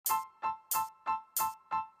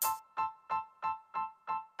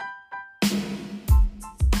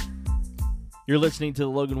You're listening to the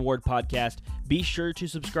Logan Ward Podcast. Be sure to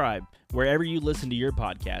subscribe wherever you listen to your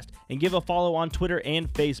podcast and give a follow on Twitter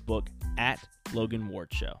and Facebook at Logan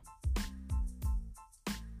Ward Show.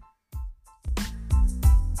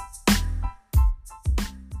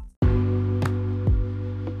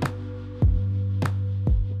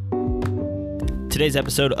 Today's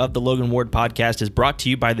episode of the Logan Ward Podcast is brought to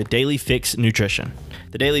you by the Daily Fix Nutrition.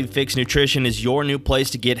 The Daily Fix Nutrition is your new place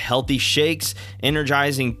to get healthy shakes,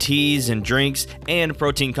 energizing teas and drinks, and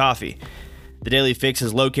protein coffee. The Daily Fix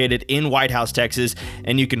is located in White House, Texas,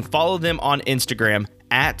 and you can follow them on Instagram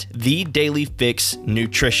at The Daily Fix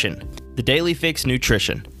Nutrition. The Daily Fix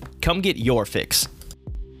Nutrition. Come get your fix.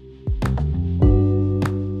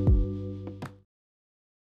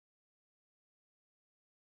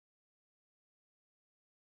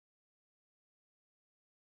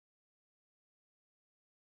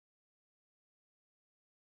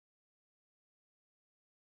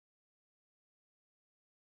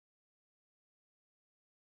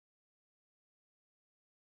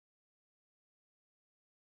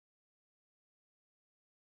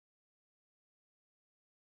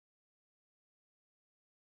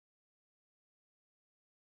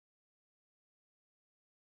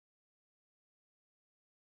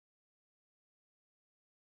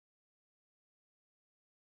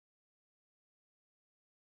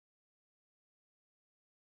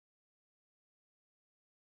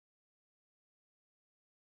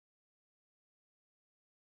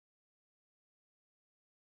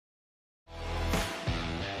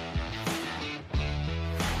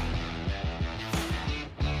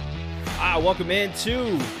 Welcome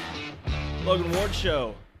into Logan Ward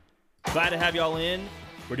Show. Glad to have y'all in.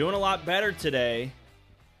 We're doing a lot better today.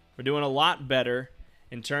 We're doing a lot better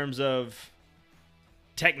in terms of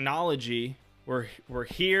technology. We're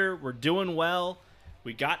here. We're doing well.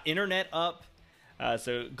 We got internet up.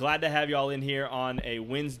 So glad to have y'all in here on a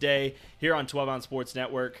Wednesday here on 12 Ounce Sports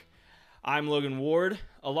Network. I'm Logan Ward.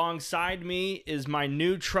 Alongside me is my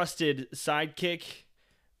new trusted sidekick,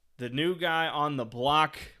 the new guy on the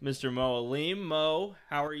block, Mr. Mo Aleem. Mo,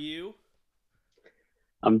 how are you?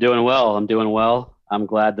 I'm doing well. I'm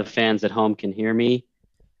glad the fans at home can hear me.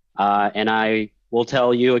 And I will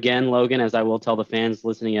tell you again, Logan, as I will tell the fans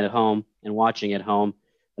listening at home and watching at home,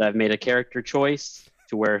 that I've made a character choice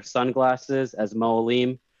to wear sunglasses as Mo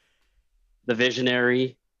Aleem, the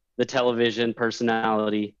visionary, the television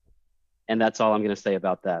personality. And that's all I'm going to say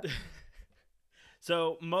about that.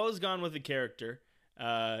 So Mo's gone with the character.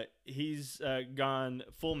 He's gone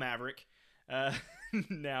full Maverick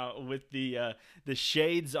now with the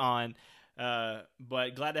shades on,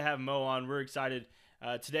 but glad to have Mo on. We're excited.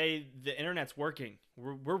 Today the internet's working.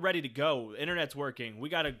 We're ready to go. Internet's working. We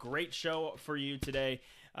got a great show for you today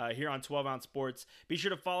here on 12 Ounce Sports. Be sure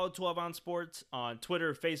to follow 12 Ounce Sports on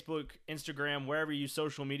Twitter, Facebook, Instagram, wherever you use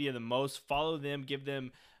social media the most. Follow them, give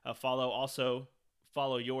them a follow. Also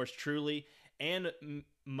follow yours truly and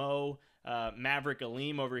Mo Maverick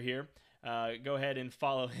Aleem over here. Go ahead and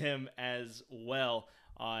follow him as well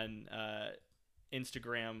on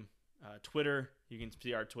Instagram, Twitter. You can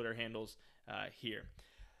see our Twitter handles here.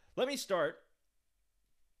 Let me start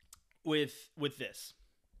with this.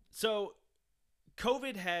 So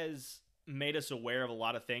COVID has made us aware of a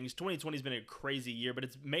lot of things. 2020 has been a crazy year, but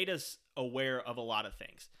it's made us aware of a lot of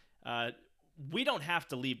things. We don't have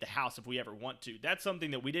to leave the house if we ever want to. That's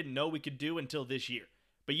something that we didn't know we could do until this year.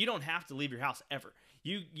 But you don't have to leave your house ever.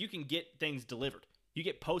 You can get things delivered. You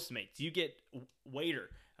get Postmates. You get Waiter,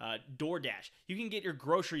 DoorDash. You can get your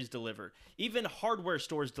groceries delivered. Even hardware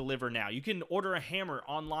stores deliver now. You can order a hammer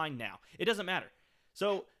online now. It doesn't matter.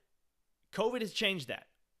 So COVID has changed that.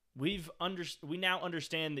 We now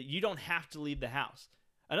understand that you don't have to leave the house.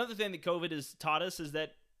 Another thing that COVID has taught us is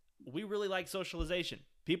that we really like socialization.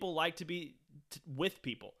 People like to be with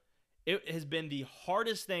people. It has been the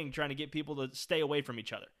hardest thing trying to get people to stay away from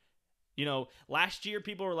each other. You know, last year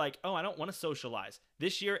people were like, oh, I don't want to socialize.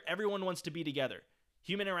 This year, everyone wants to be together.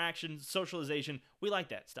 Human interaction, socialization, we like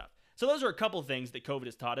that stuff. So those are a couple of things that COVID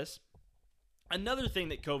has taught us. Another thing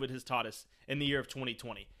that COVID has taught us in the year of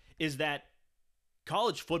 2020 is that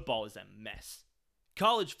college football is a mess.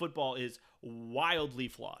 College football is wildly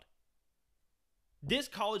flawed. This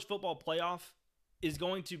college football playoff is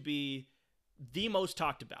going to be the most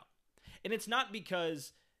talked about. And it's not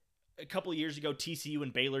because a couple of years ago TCU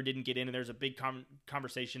and Baylor didn't get in and there's a big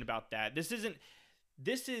conversation about that. This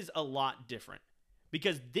is a lot different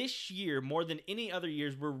because this year, more than any other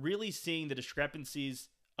years, we're really seeing the discrepancies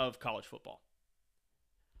of college football.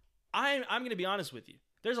 I'm going to be honest with you.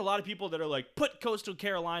 There's a lot of people that are like, put Coastal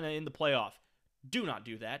Carolina in the playoff. Do not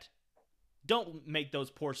do that. Don't make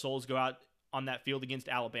those poor souls go out on that field against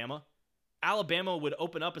Alabama. Alabama would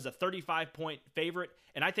open up as a 35-point favorite,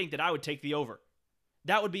 and I think that I would take the over.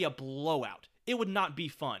 That would be a blowout. It would not be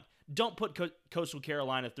fun. Don't put Coastal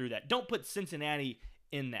Carolina through that. Don't put Cincinnati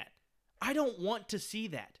in that. I don't want to see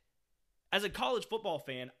that. As a college football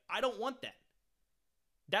fan, I don't want that.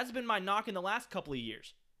 That's been my knock in the last couple of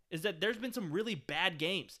years, is that there's been some really bad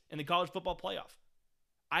games in the college football playoff.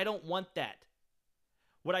 I don't want that.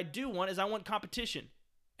 What I do want is I want competition,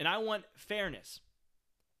 and I want fairness.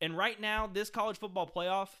 And right now, this college football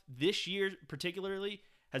playoff, this year particularly,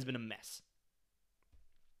 has been a mess.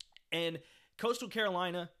 And Coastal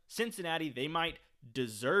Carolina, Cincinnati, they might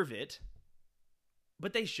deserve it,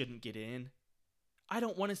 but they shouldn't get in. I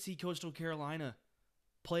don't want to see Coastal Carolina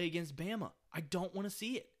play against Bama. I don't want to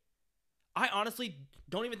see it. I honestly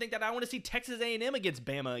don't even think that I want to see Texas A&M against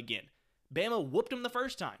Bama again. Bama whooped them the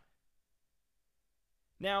first time.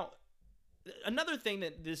 Now, another thing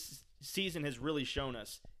that this season has really shown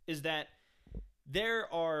us is that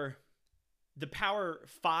there are the Power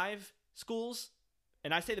 5 schools,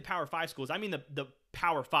 and I say the Power 5 schools, I mean the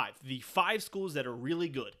Power 5, the 5 schools that are really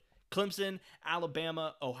good. Clemson,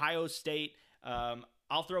 Alabama, Ohio State,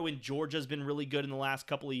 I'll throw in Georgia's been really good in the last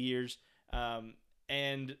couple of years, and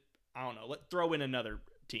I don't know, let's throw in another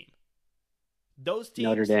team. Those teams.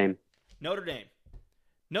 Notre Dame.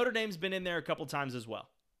 Notre Dame's been in there a couple times as well.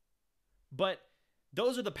 But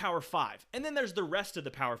those are the Power 5. And then there's the rest of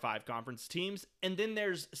the Power 5 conference teams. And then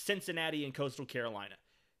there's Cincinnati and Coastal Carolina.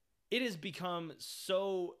 It has become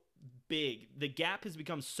so big. The gap has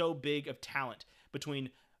become so big of talent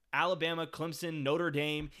between Alabama, Clemson, Notre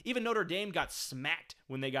Dame. Even Notre Dame got smacked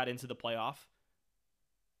when they got into the playoff.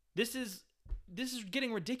 This is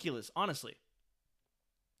getting ridiculous, honestly.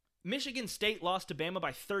 Michigan State lost to Bama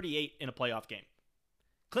by 38 in a playoff game.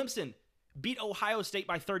 Clemson beat Ohio State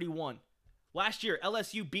by 31. Last year,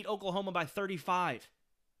 LSU beat Oklahoma by 35.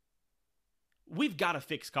 We've got to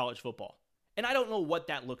fix college football. And I don't know what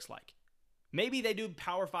that looks like. Maybe they do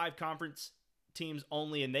Power 5 conference teams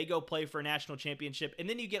only and they go play for a national championship, and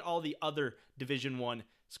then you get all the other Division I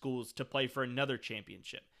schools to play for another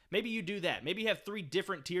championship. Maybe you do that. Maybe you have 3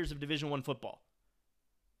 different tiers of Division I football.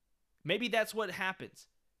 Maybe that's what happens.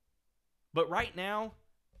 But right now,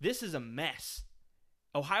 this is a mess.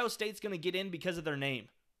 Ohio State's going to get in because of their name.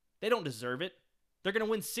 They don't deserve it. They're going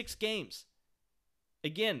to win 6 games.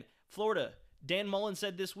 Again, Florida, Dan Mullen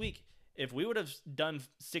said this week, if we would have done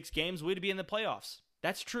 6 games, we'd be in the playoffs.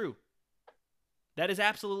 That's true. That is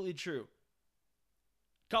absolutely true.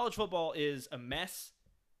 College football is a mess,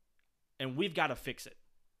 and we've got to fix it.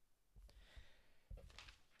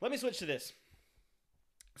 Let me switch to this.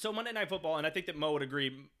 So Monday Night Football, and I think that Mo would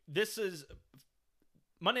agree, this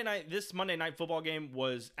Monday Night Football game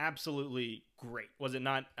was absolutely great, was it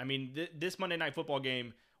not? I mean, this Monday Night Football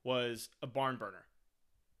game was a barn burner.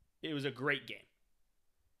 It was a great game.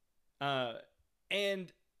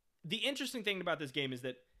 And the interesting thing about this game is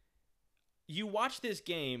that you watch this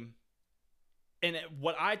game, and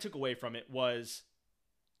what I took away from it was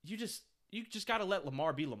you just got to let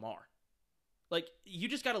Lamar be Lamar. Like, you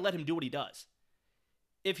just got to let him do what he does.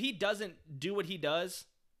 If he doesn't do what he does,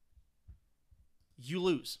 you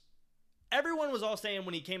lose. Everyone was all saying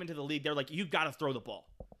when he came into the league, they're like, you've got to throw the ball.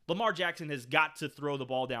 Lamar Jackson has got to throw the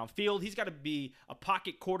ball downfield. He's got to be a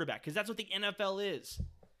pocket quarterback because that's what the NFL is.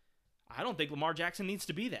 I don't think Lamar Jackson needs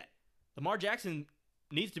to be that. Lamar Jackson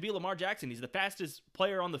needs to be Lamar Jackson. He's the fastest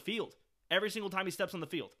player on the field every single time he steps on the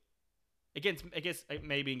field. I guess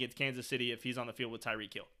maybe against Kansas City if he's on the field with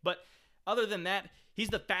Tyreek Hill. But other than that, he's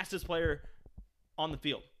the fastest player on the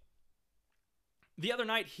field. The other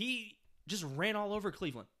night, he just ran all over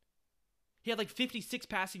Cleveland. He had like 56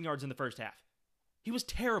 passing yards in the first half. He was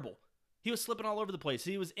terrible. He was slipping all over the place.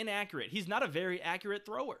 He was inaccurate. He's not a very accurate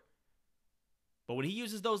thrower. But when he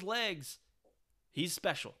uses those legs, he's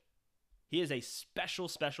special. He is a special,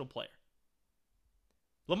 special player.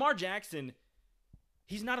 Lamar Jackson,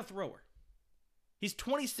 he's not a thrower. He's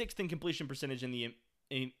 26th in completion percentage in the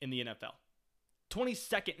NFL.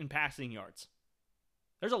 22nd in passing yards.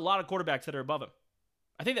 There's a lot of quarterbacks that are above him.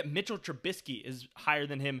 I think that Mitchell Trubisky is higher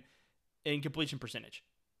than him in completion percentage.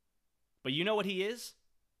 But you know what he is?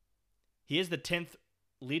 He is the 10th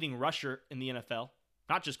leading rusher in the NFL.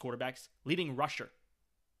 Not just quarterbacks, leading rusher.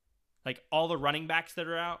 Like all the running backs that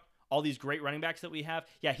are out, all these great running backs that we have.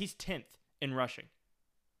 Yeah, he's 10th in rushing.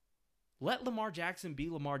 Let Lamar Jackson be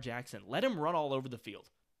Lamar Jackson. Let him run all over the field.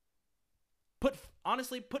 Put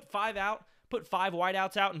 5 out, put 5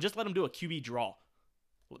 wideouts out, and just let him do a QB draw.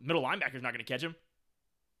 Middle linebacker's not going to catch him.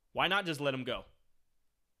 Why not just let him go?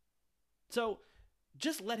 So,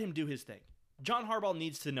 just let him do his thing. John Harbaugh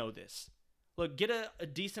needs to know this. Look, get a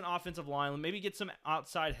decent offensive line, maybe get some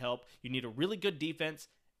outside help. You need a really good defense,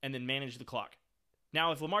 and then manage the clock.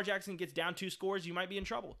 Now, if Lamar Jackson gets down 2 scores, you might be in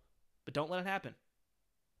trouble. But don't let it happen.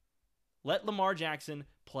 Let Lamar Jackson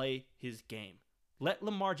play his game. Let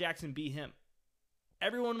Lamar Jackson be him.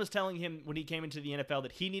 Everyone was telling him when he came into the NFL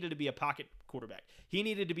that he needed to be a pocket quarterback. He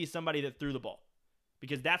needed to be somebody that threw the ball.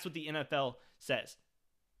 Because that's what the NFL says.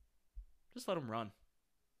 Just let him run.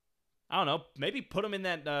 I don't know. Maybe put him in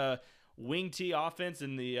that wing T offense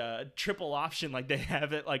in the triple option like they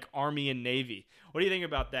have it like Army and Navy. What do you think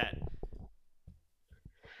about that?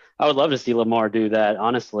 I would love to see Lamar do that.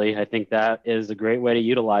 Honestly, I think that is a great way to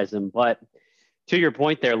utilize him. But to your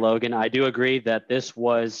point there, Logan, I do agree that this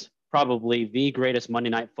was probably the greatest Monday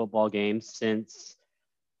Night Football game since,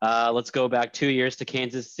 let's go back 2 years to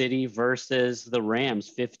Kansas City versus the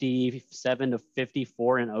Rams,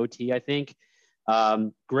 57-54 in OT, I think.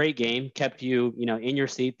 Great game, kept you, in your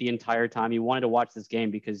seat the entire time. You wanted to watch this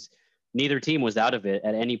game because neither team was out of it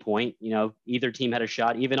at any point. Either team had a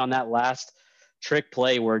shot, even on that last trick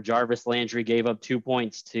play where Jarvis Landry gave up 2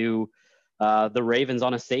 points to the Ravens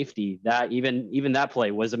on a safety. That even that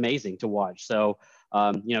play was amazing to watch. So,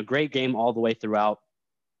 great game all the way throughout.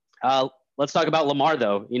 Let's talk about Lamar,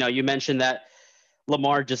 though. You mentioned that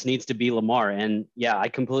Lamar just needs to be Lamar. And yeah, I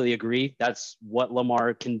completely agree. That's what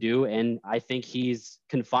Lamar can do. And I think he's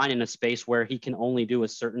confined in a space where he can only do a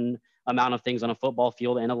certain amount of things on a football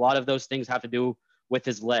field. And a lot of those things have to do with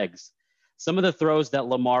his legs. Some of the throws that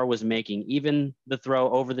Lamar was making, even the throw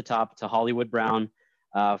over the top to Hollywood Brown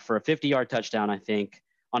for a 50-yard touchdown, I think,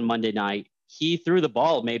 on Monday night, he threw the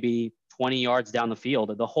ball maybe 20 yards down the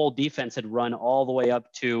field. The whole defense had run all the way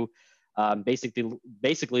up to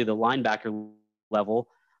basically the linebacker level.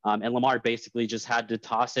 And Lamar basically just had to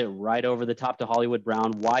toss it right over the top to Hollywood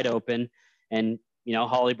Brown, wide open. And,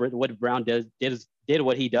 Hollywood Brown did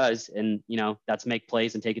what he does. And, that's make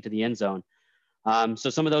plays and take it to the end zone. So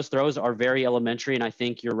some of those throws are very elementary. And I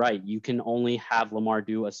think you're right. You can only have Lamar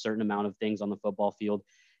do a certain amount of things on the football field.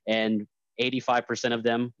 And 85% of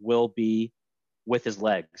them will be with his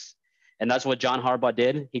legs. And that's what John Harbaugh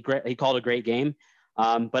did. He called a great game.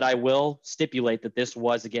 But I will stipulate that this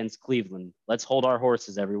was against Cleveland. Let's hold our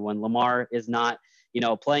horses, everyone. Lamar is not,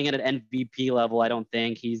 playing at an MVP level. I don't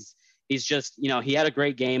think he's just, he had a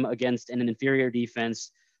great game against an inferior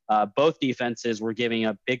defense. Both defenses were giving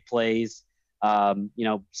up big plays,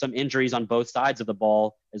 some injuries on both sides of the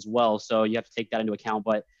ball as well. So you have to take that into account.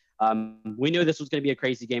 But we knew this was going to be a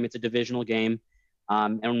crazy game. It's a divisional game.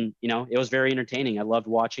 And, it was very entertaining. I loved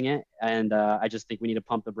watching it. And I just think we need to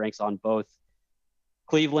pump the brakes on both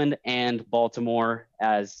Cleveland and Baltimore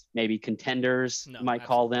as maybe contenders, you might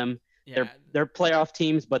call them. Yeah. They're playoff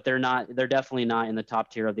teams, but they're definitely not in the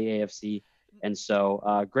top tier of the AFC. And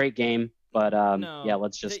so great game, but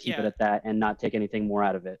let's just keep it at that and not take anything more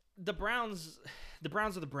out of it. The Browns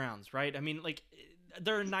are the Browns, right? I mean, like,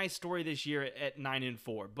 they're a nice story this year at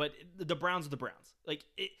 9-4, but the Browns are the Browns. Like,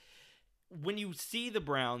 when you see the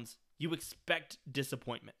Browns, you expect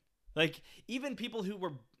disappointment. Like, even people who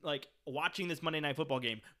were, like, watching this Monday Night Football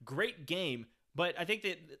game, great game, but I think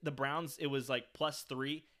that the Browns, it was, like,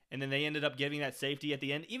 +3, and then they ended up giving that safety at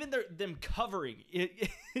the end. Even them covering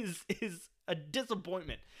is a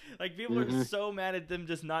disappointment. Like, people are so mad at them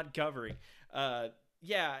just not covering.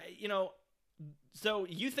 So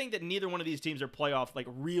you think that neither one of these teams are playoff, like,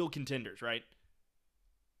 real contenders, right?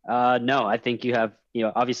 No, I think you have,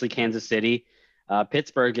 obviously Kansas City.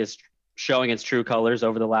 Pittsburgh is showing its true colors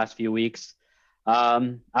over the last few weeks.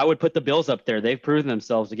 I would put the Bills up there. They've proven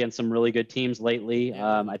themselves against some really good teams lately.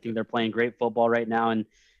 I think they're playing great football right now and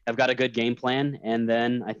have got a good game plan. And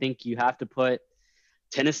then I think you have to put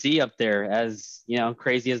Tennessee up there, as,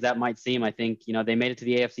 crazy as that might seem. I think, they made it to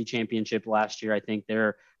the AFC Championship last year. I think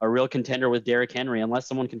they're a real contender with Derrick Henry. Unless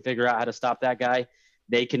someone can figure out how to stop that guy,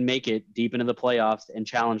 they can make it deep into the playoffs and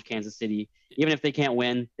challenge Kansas City. Even if they can't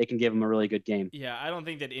win, they can give them a really good game. Yeah, I don't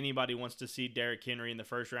think that anybody wants to see Derrick Henry in the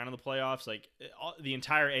first round of the playoffs. Like, the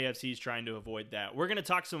entire AFC is trying to avoid that. We're going to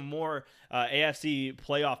talk some more AFC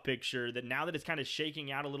playoff picture that now that it's kind of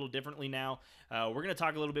shaking out a little differently now. We're going to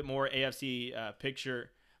talk a little bit more AFC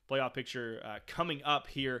playoff picture coming up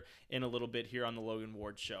here in a little bit here on the Logan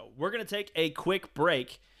Ward Show. We're going to take a quick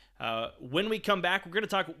break. When we come back, we're going to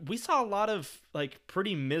talk. We saw a lot of, like,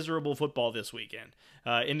 pretty miserable football this weekend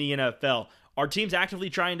in the NFL. Are teams actively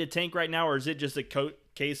trying to tank right now, or is it just a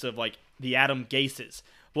case of, like, the Adam Gases?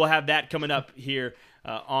 We'll have that coming up here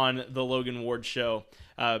on the Logan Ward Show.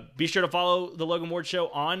 Be sure to follow the Logan Ward Show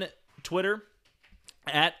on Twitter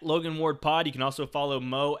at Logan Ward Pod. You can also follow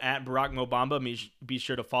Mo at Barack Mobamba. Be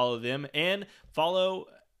sure to follow them and follow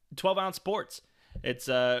 12 Ounce Sports. It's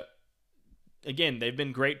again, they've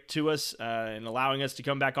been great to us in allowing us to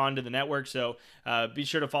come back onto the network. So be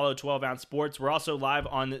sure to follow 12 Ounce Sports. We're also live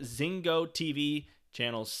on Zingo TV,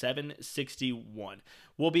 channel 761.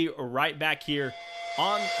 We'll be right back here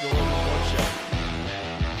on the Logan Sports Show.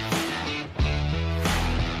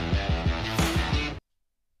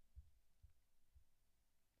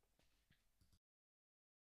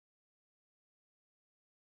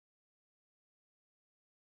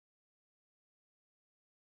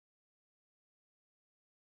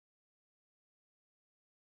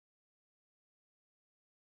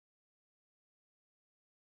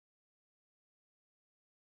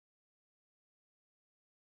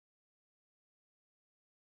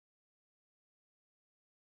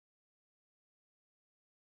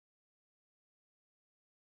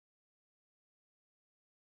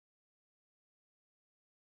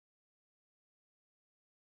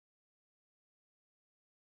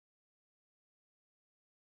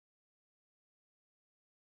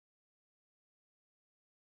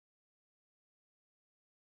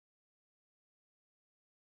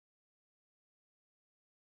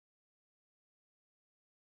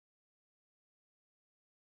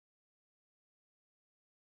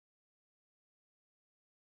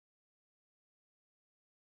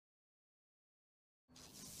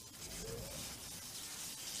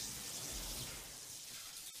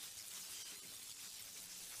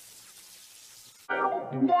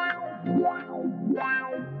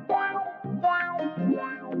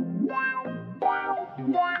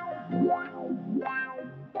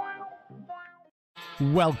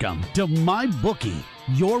 Welcome to MyBookie.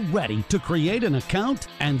 You're ready to create an account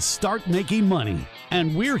and start making money,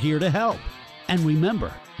 and we're here to help. And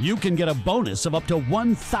remember, you can get a bonus of up to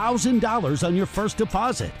 $1,000 on your first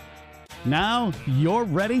deposit. Now you're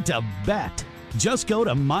ready to bet. Just go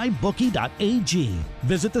to mybookie.ag,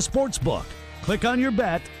 visit the sportsbook, click on your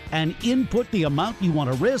bet, and input the amount you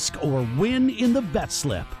want to risk or win in the bet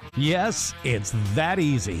slip. Yes, it's that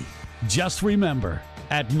easy. Just remember,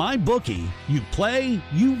 at MyBookie, you play,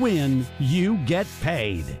 you win, you get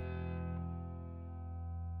paid.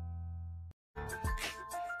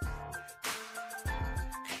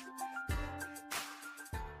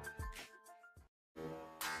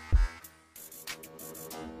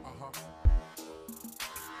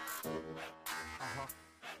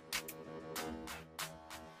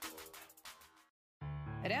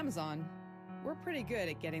 At Amazon, we're pretty good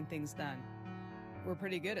at getting things done. We're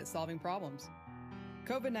pretty good at solving problems.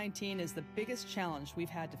 COVID-19 is the biggest challenge we've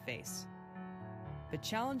had to face. But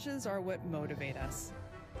challenges are what motivate us.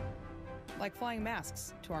 Like flying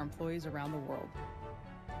masks to our employees around the world.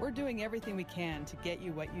 We're doing everything we can to get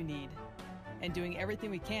you what you need, and doing everything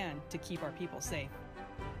we can to keep our people safe.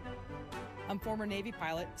 I'm former Navy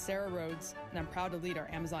pilot Sarah Rhodes, and I'm proud to lead our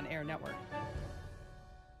Amazon Air network.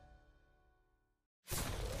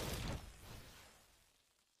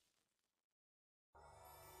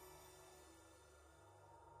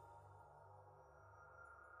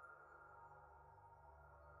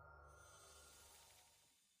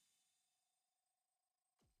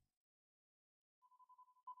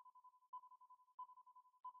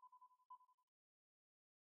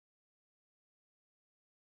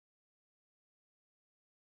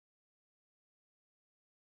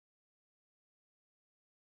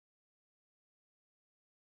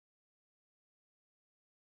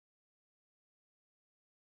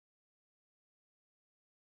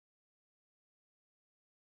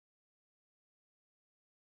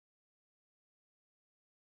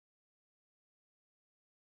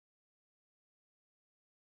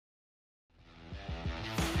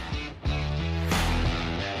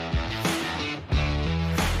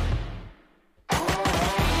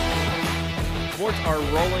 Sports are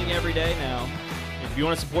rolling every day now. If you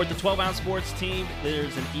want to support the 12 Ounce Sports team,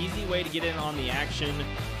 there's an easy way to get in on the action.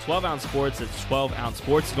 12 Ounce Sports, it's 12 Ounce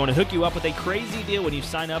Sports, is going to hook you up with a crazy deal when you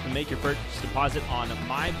sign up and make your first deposit on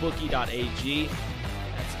mybookie.ag.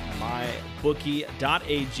 That's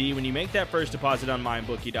mybookie.ag. When you make that first deposit on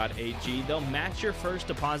mybookie.ag, they'll match your first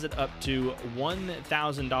deposit up to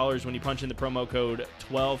 $1,000 when you punch in the promo code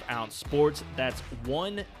 12 Ounce Sports. That's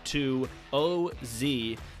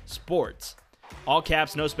 120OZ Sports. All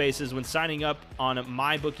caps, no spaces, when signing up on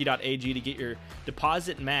mybookie.ag to get your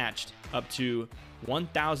deposit matched up to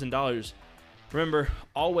 $1,000. Remember,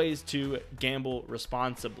 always to gamble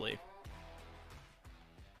responsibly.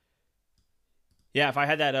 Yeah, if I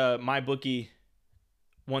had that MyBookie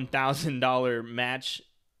 $1,000 match,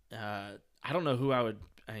 I don't know who I would,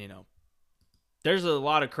 There's a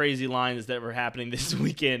lot of crazy lines that were happening this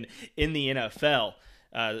weekend in the NFL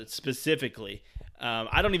specifically.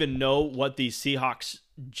 I don't even know what the Seahawks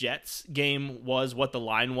Jets game was, what the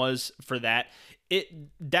line was for that,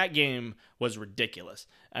 that game was ridiculous.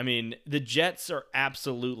 I mean, the Jets are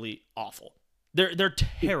absolutely awful. They're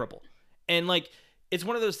terrible. And like, it's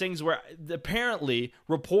one of those things where apparently,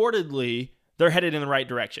 reportedly, they're headed in the right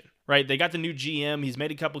direction, right? They got the new GM. He's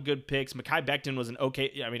made a couple good picks. Mekhi Becton was an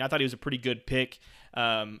okay. I mean, I thought he was a pretty good pick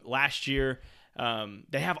last year.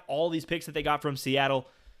 They have all these picks that they got from Seattle.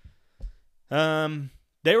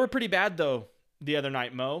 They were pretty bad though the other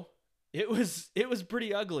night, Mo. It was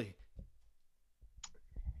pretty ugly.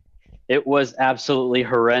 It was absolutely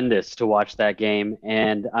horrendous to watch that game,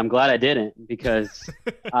 and I'm glad I didn't, because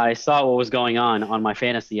I saw what was going on my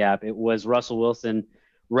fantasy app. It was Russell Wilson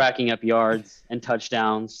racking up yards and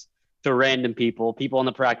touchdowns to random people in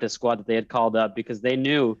the practice squad that they had called up, because they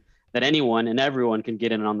knew that anyone and everyone can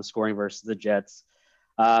get in on the scoring versus the Jets.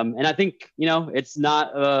 And I think, it's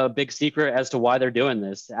not a big secret as to why they're doing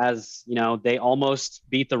this. As, they almost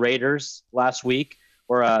beat the Raiders last week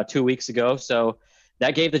or 2 weeks ago. So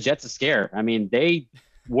that gave the Jets a scare. I mean, they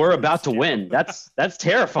were about to win. That's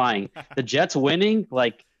terrifying. The Jets winning,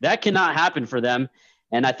 like, that cannot happen for them.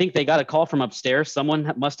 And I think they got a call from upstairs.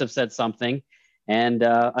 Someone must have said something. And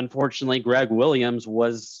unfortunately, Greg Williams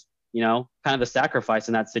was, kind of the sacrifice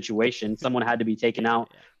in that situation. Someone had to be taken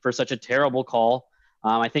out for such a terrible call.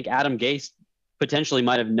 I think Adam Gase potentially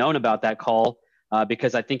might have known about that call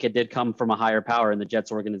because I think it did come from a higher power in the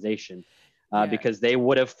Jets organization. Because they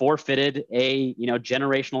would have forfeited a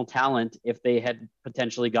generational talent if they had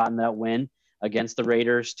potentially gotten that win against the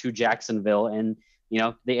Raiders to Jacksonville, and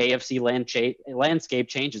the AFC landscape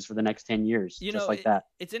changes for the next 10 years, like that.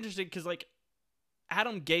 It's interesting because like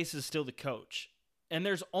Adam Gase is still the coach, and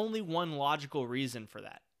there's only one logical reason for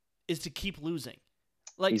that, is to keep losing.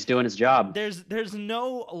 Like, he's doing his job. There's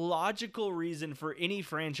no logical reason for any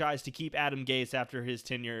franchise to keep Adam Gase after his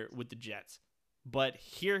tenure with the Jets. But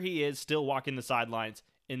here he is, still walking the sidelines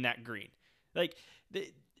in that green. Like,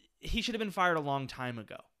 he should have been fired a long time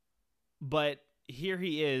ago. But here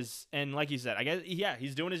he is, and like you said, I guess,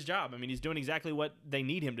 he's doing his job. I mean, he's doing exactly what they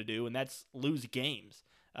need him to do, and that's lose games.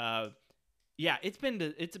 It's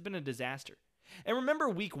been a disaster. And remember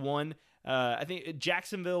week 1, I think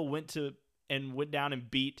Jacksonville went down and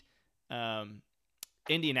beat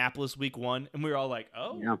Indianapolis week 1, and we were all like,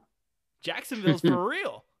 oh, yeah. Jacksonville's for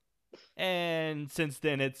real. And since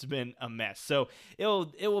then, it's been a mess. So it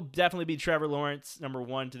will definitely be Trevor Lawrence, number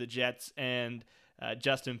 1 to the Jets, and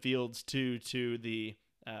Justin Fields 2 to the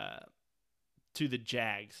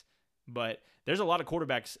Jags. But there's a lot of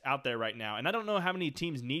quarterbacks out there right now, and I don't know how many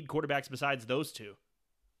teams need quarterbacks besides those two.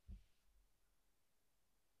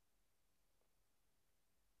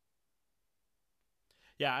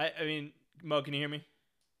 Yeah, I mean, Mo, can you hear me?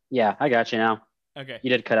 Yeah, I got you now. Okay. You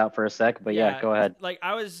did cut out for a sec, but yeah, go ahead. Like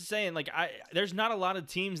I was saying, there's not a lot of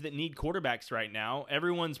teams that need quarterbacks right now.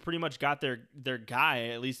 Everyone's pretty much got their guy.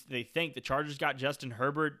 At least they think. The Chargers got Justin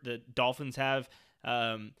Herbert. The Dolphins have,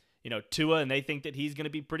 Tua, and they think that he's going to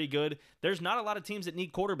be pretty good. There's not a lot of teams that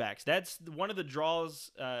need quarterbacks. That's one of the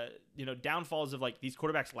draws, downfalls of like these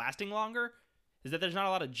quarterbacks lasting longer, is that there's not a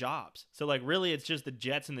lot of jobs. So like really, it's just the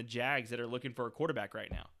Jets and the Jags that are looking for a quarterback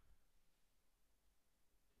right now.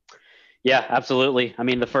 Yeah, absolutely. I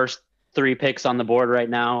mean, the first 3 picks on the board right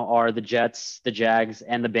now are the Jets, the Jags,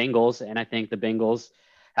 and the Bengals. And I think the Bengals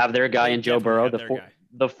have their guy in Joe Burrow.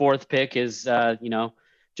 The 4th pick is,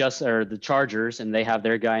 the Chargers, and they have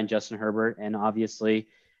their guy in Justin Herbert. And obviously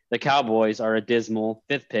the Cowboys are a dismal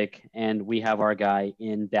 5th pick, and we have our guy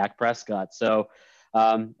in Dak Prescott. So,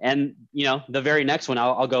 the very next one,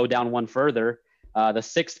 I'll go down one further. The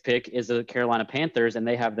 6th pick is the Carolina Panthers, and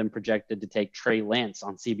they have them projected to take Trey Lance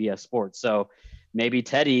on CBS Sports. So maybe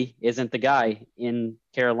Teddy isn't the guy in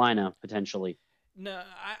Carolina potentially. No,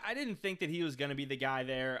 I didn't think that he was going to be the guy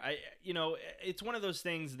there. It's one of those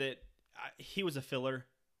things that he was a filler.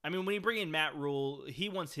 I mean, when you bring in Matt Rule, he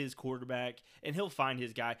wants his quarterback, and he'll find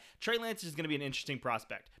his guy. Trey Lance is going to be an interesting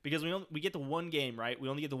prospect because we get the one game, right? We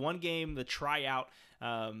only get the one game, the tryout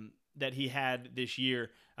that he had this year.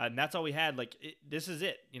 And that's all we had. This is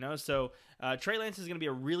it, So Trey Lance is going to be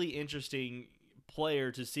a really interesting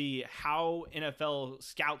player to see how NFL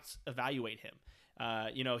scouts evaluate him.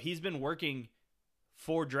 He's been working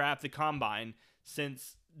for draft the combine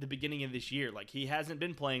since the beginning of this year. He hasn't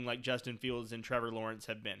been playing like Justin Fields and Trevor Lawrence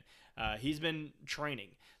have been. He's been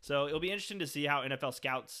training. So it'll be interesting to see how NFL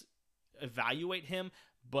scouts evaluate him.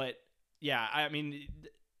 But yeah, I mean,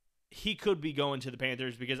 he could be going to the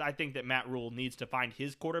Panthers because I think that Matt Rule needs to find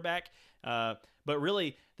his quarterback. But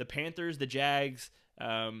really, the Panthers, the Jags,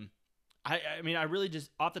 I really just,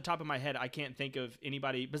 off the top of my head, I can't think of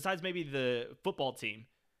anybody besides maybe the football team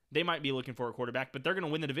they might be looking for a quarterback, but they're going to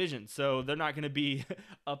win the division, so they're not going to be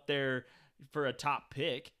up there for a top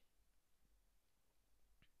pick.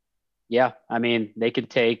 Yeah, I mean, they could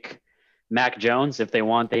take Mac Jones if they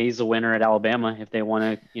want. He's a winner at Alabama if they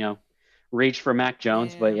want to, reach for Mac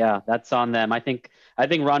Jones. But yeah, that's on them. I think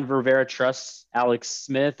Ron Rivera trusts Alex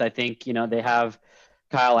Smith. I think, they have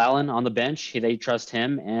Kyle Allen on the bench. They trust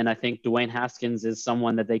him. And I think Dwayne Haskins is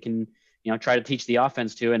someone that they can, try to teach the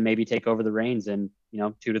offense to and maybe take over the reins in,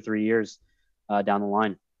 2 to 3 years down the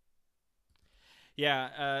line.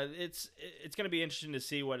 Yeah, it's going to be interesting to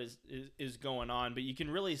see what is going on, but you can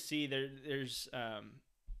really see there's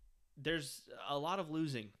a lot of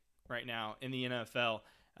losing right now in the NFL.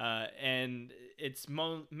 And it's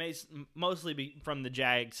mostly from the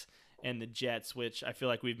Jags and the Jets, which I feel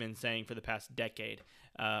like we've been saying for the past decade.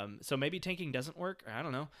 So maybe tanking doesn't work. I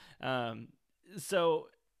don't know. So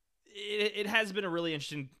it has been a really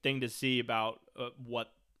interesting thing to see about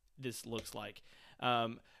what this looks like.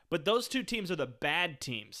 But those two teams are the bad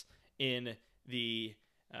teams in the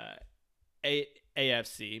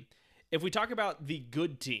AFC. If we talk about the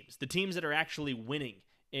good teams, the teams that are actually winning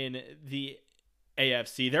in the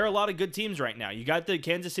AFC, there are a lot of good teams right now. You got the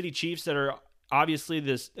Kansas City Chiefs that are obviously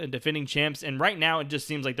this defending champs, and right now it just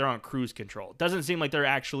seems like they're on cruise control. It doesn't seem like they're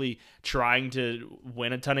actually trying to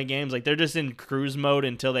win a ton of games. Like, they're just in cruise mode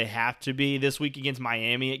until they have to be. This week against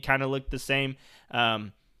Miami, it kind of looked the same.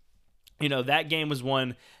 That game was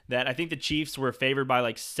one that I think the Chiefs were favored by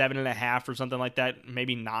like 7.5 or something like that.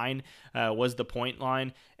 Maybe 9 was the point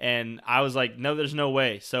line. And I was like, no, there's no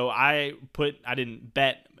way. So I didn't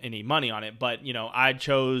bet any money on it, but I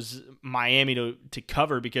chose Miami to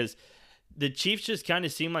cover because the Chiefs just kind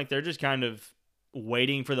of seem like they're just kind of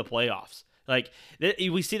waiting for the playoffs. Like,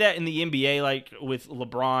 we see that in the NBA, like with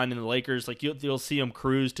LeBron and the Lakers. Like, you'll see them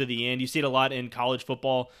cruise to the end. You see it a lot in college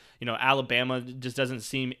football. Alabama just doesn't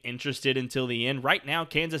seem interested until the end. Right now,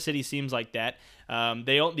 Kansas City seems like that.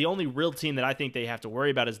 The only real team that I think they have to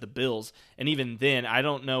worry about is the Bills. And even then, I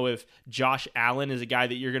don't know if Josh Allen is a guy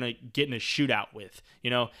that you're going to get in a shootout with.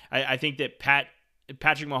 I think that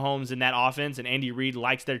Patrick Mahomes in that offense and Andy Reid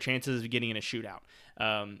likes their chances of getting in a shootout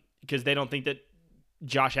because they don't think that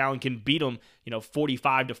Josh Allen can beat them,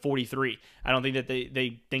 45-43. I don't think that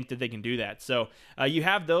they think that they can do that. So you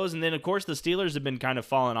have those, and then of course the Steelers have been kind of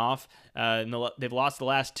falling off. They've lost the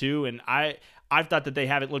last 2, and I've thought that they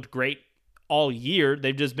haven't looked great all year.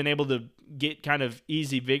 They've just been able to get kind of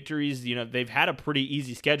easy victories. They've had a pretty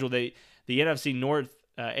easy schedule. The NFC North,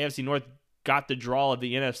 AFC North got the draw of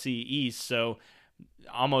the NFC East, so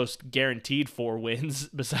almost guaranteed 4 wins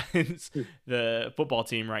besides the football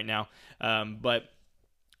team right now. But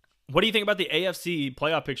what do you think about the AFC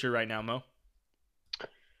playoff picture right now, Mo?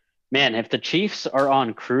 Man, if the Chiefs are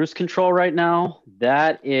on cruise control right now,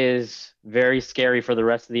 that is very scary for the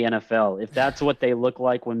rest of the NFL. If that's what they look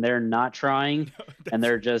like when they're not trying and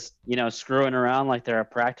they're just, screwing around like they're at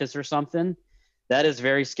practice or something, that is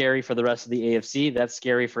very scary for the rest of the AFC. That's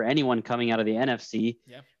scary for anyone coming out of the NFC.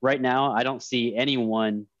 Yeah. Right now, I don't see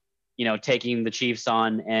anyone, taking the Chiefs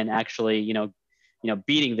on and actually,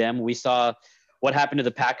 beating them. We saw what happened to the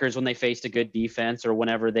Packers when they faced a good defense or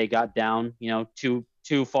whenever they got down,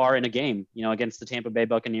 too far in a game, against the Tampa Bay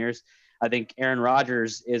Buccaneers. I think Aaron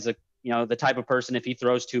Rodgers is the type of person, if he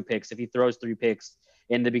throws 2 picks, if he throws 3 picks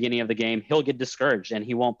in the beginning of the game, he'll get discouraged and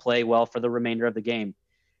he won't play well for the remainder of the game.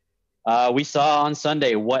 We saw on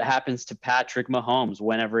Sunday what happens to Patrick Mahomes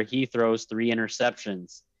whenever he throws 3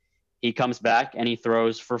 interceptions. He comes back and he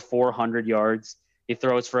throws for 400 yards. He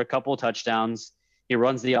throws for a couple of touchdowns. He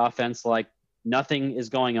runs the offense like nothing is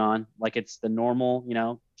going on, like it's the normal,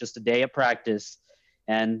 just a day of practice.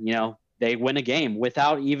 And, they win a game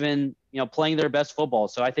without even, playing their best football.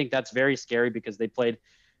 So I think that's very scary because they played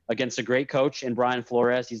against a great coach in Brian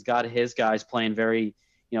Flores. He's got his guys playing very,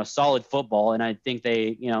 solid football. And I think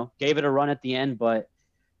they, gave it a run at the end, but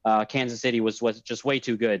Kansas City was just way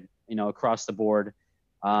too good, across the board.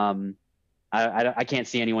 I can't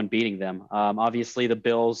see anyone beating them. Obviously the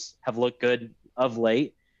Bills have looked good of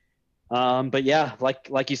late. But yeah,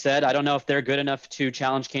 like you said, I don't know if they're good enough to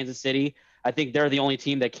challenge Kansas City. I think they're the only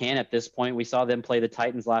team that can at this point. We saw them play the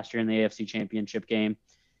Titans last year in the AFC Championship game.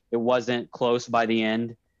 It wasn't close by the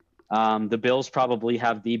end. The Bills probably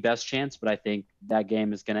have the best chance, but I think that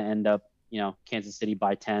game is going to end up, Kansas City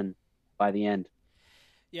by 10 by the end.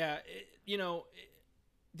 Yeah,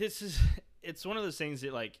 it's one of those things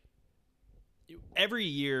that, like, every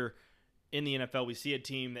year in the NFL we see a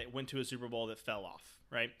team that went to a Super Bowl that fell off,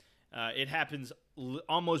 right? It happens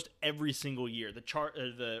almost every single year.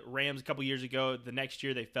 The Rams a couple years ago, the next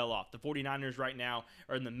year they fell off. The 49ers right now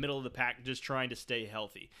are in the middle of the pack just trying to stay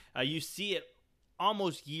healthy. You see it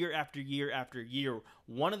almost year after year after year,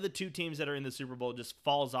 one of the two teams that are in the Super Bowl just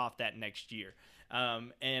falls off that next year.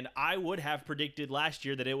 And I would have predicted last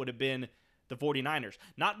year that it would have been the 49ers.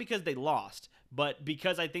 Not because they lost, but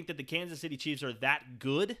because I think that the Kansas City Chiefs are that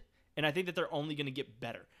good, and I think that they're only going to get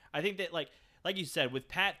better. I think that, like you said, with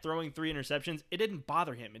Pat throwing 3 interceptions, it didn't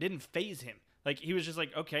bother him. It didn't faze him. Like, he was just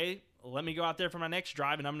like, okay, let me go out there for my next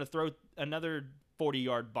drive, and I'm going to throw another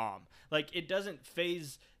 40-yard bomb. Like, it doesn't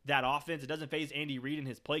faze that offense. It doesn't faze Andy Reid and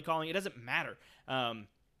his play calling. It doesn't matter. And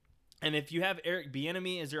if you have Eric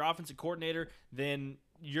Bieniemy as your offensive coordinator, then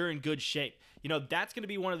you're in good shape. You know, that's going to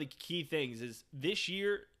be one of the key things is this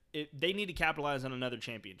year, they need to capitalize on another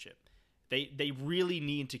championship. They really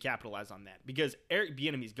need to capitalize on that because Eric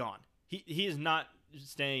Bieniemy's gone. He is not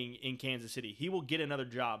staying in Kansas City. He will get another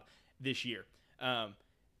job this year.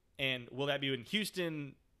 And will that be in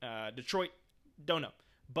Houston, Detroit? Don't know.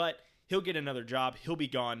 But he'll get another job. He'll be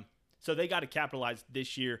gone. So they got to capitalize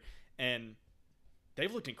this year. And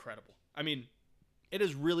they've looked incredible. I mean, it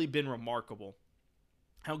has really been remarkable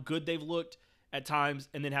how good they've looked at times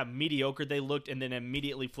and then how mediocre they looked and then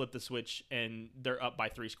immediately flip the switch and they're up by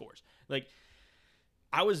 3 scores. Like,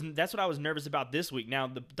 that's what I was nervous about this week. Now,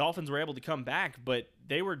 the Dolphins were able to come back, but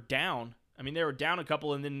they were down. I mean, they were down a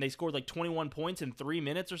couple, and then they scored like 21 points in 3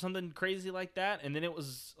 minutes or something crazy like that. And then it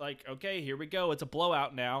was like, okay, here we go. It's a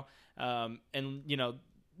blowout now. And, you know,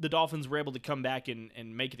 the Dolphins were able to come back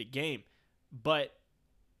and make it a game. But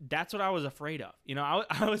that's what I was afraid of. You know,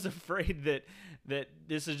 I was afraid that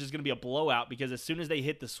this is just going to be a blowout because as soon as they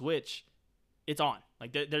hit the switch, it's on.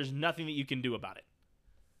 Like, there's nothing that you can do about it.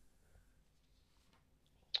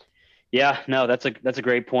 Yeah, no, that's a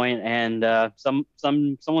great point, and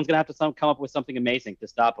someone's gonna have to come up with something amazing to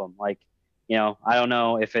stop them. Like, you know, I don't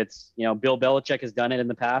know if it's, you know, Bill Belichick has done it in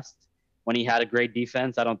the past when he had a great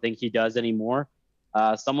defense. I don't think he does anymore.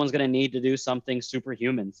 Someone's gonna need to do something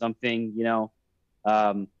superhuman, something, you know,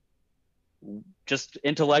 just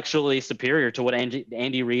intellectually superior to what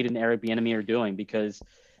Andy Reid and Eric Bieniemy are doing because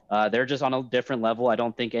they're just on a different level. I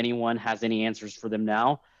don't think anyone has any answers for them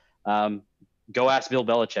now. Go ask Bill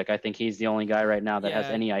Belichick. I think he's the only guy right now that has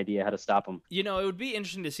any idea how to stop him. You know, it would be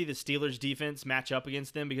interesting to see the Steelers defense match up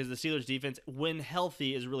against them because the Steelers defense, when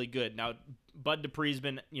healthy, is really good. Now, Bud Dupree's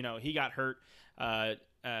been, you know, he got hurt.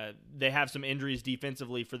 They have some injuries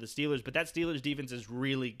defensively for the Steelers, but that Steelers defense is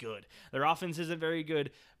really good. Their offense isn't very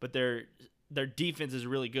good, but their defense is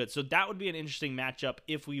really good. So that would be an interesting matchup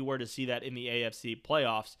if we were to see that in the AFC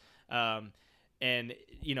playoffs. And,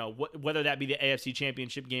 you know, whether that be the AFC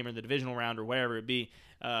Championship game or the divisional round or whatever it be,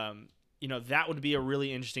 you know, that would be a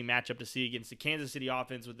really interesting matchup to see against the Kansas City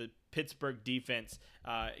offense with the Pittsburgh defense.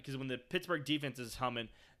 Because when the Pittsburgh defense is humming,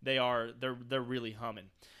 they're really humming.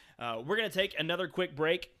 We're going to take another quick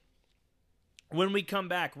break. When we come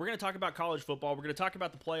back, we're going to talk about college football. We're going to talk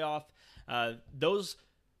about the playoff. Those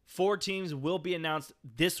 4 teams will be announced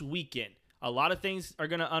this weekend. A lot of things are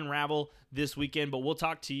going to unravel this weekend, but we'll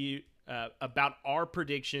talk to you about our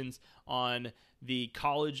predictions on the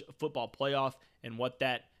college football playoff and what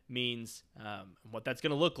that means, what that's going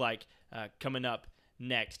to look like coming up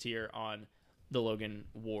next here on the Logan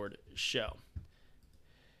Ward Show.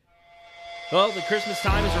 Well, the Christmas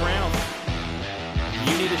time is around.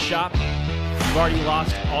 You need to shop. You've already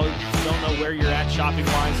lost all. You don't know where you're at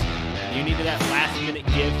shopping-wise. You needed that last-minute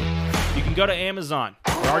gift. You can go to Amazon.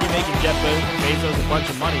 We're already making Jeff Bezos a bunch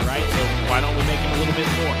of money, right? So why don't we make him a little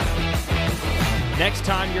bit more? Next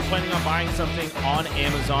time you're planning on buying something on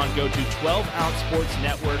Amazon, go to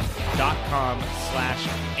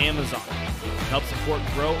 12ouncesportsnetwork.com/Amazon. Help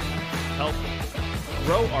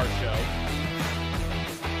grow our show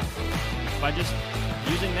by just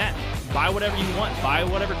using that. Buy whatever you want. Buy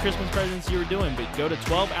whatever Christmas presents you were doing, but go to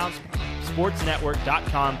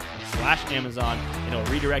 12ouncesportsnetwork.com/Amazon, and it'll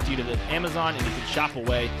redirect you to the Amazon, and you can shop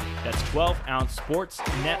away. That's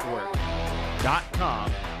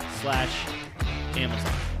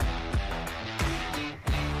 12ouncesportsnetwork.com/Amazon.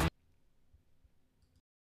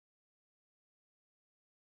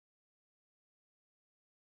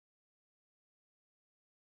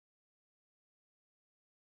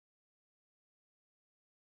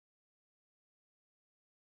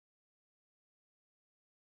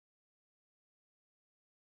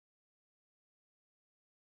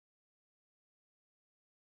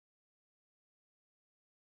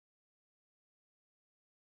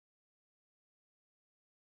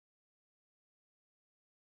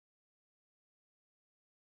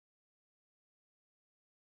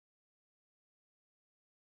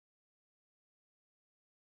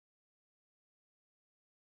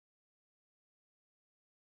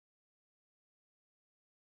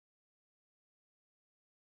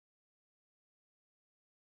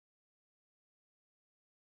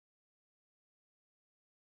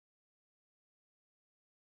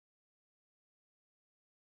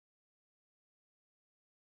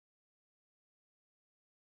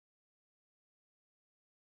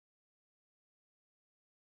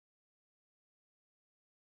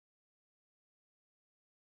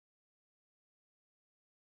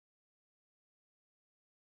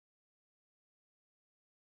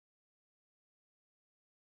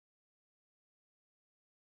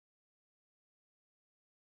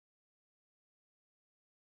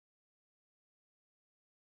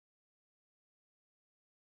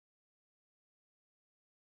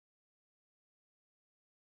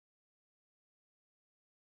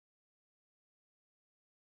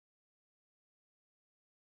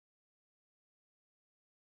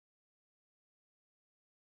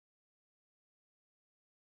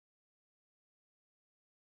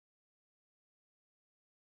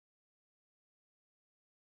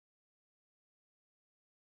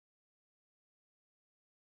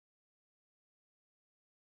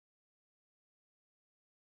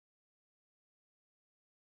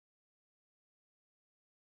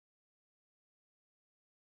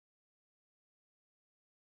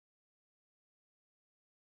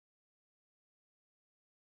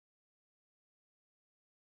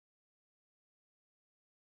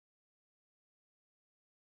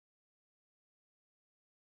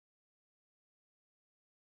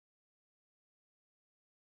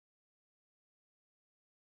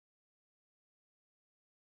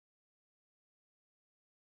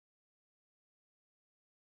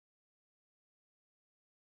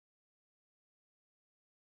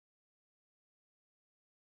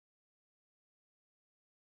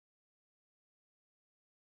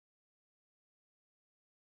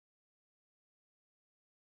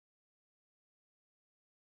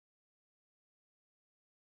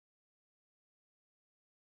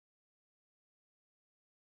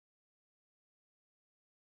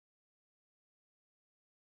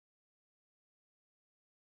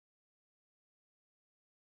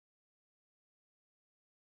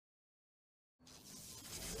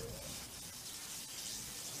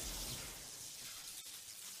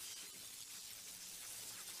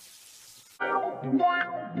 Welcome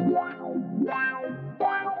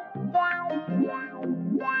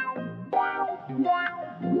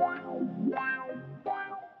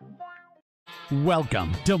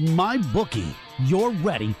to MyBookie. You're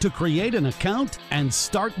ready to create an account and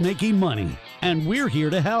start making money. And we're here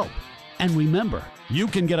to help. And remember, you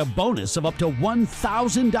can get a bonus of up to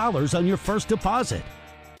 $1,000 on your first deposit.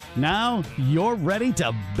 Now you're ready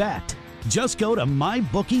to bet. Just go to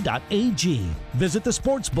mybookie.ag, visit the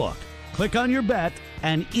sportsbook, click on your bet,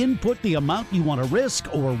 and input the amount you want to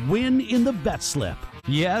risk or win in the bet slip.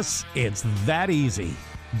 Yes, it's that easy.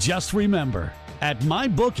 Just remember, at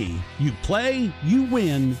MyBookie, you play, you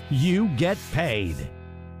win, you get paid.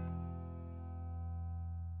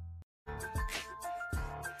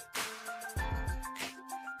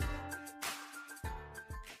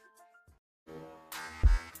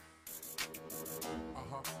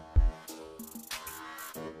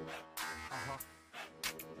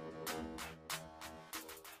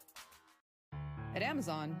 At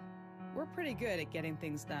Amazon, we're pretty good at getting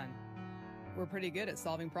things done. We're pretty good at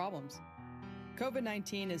solving problems.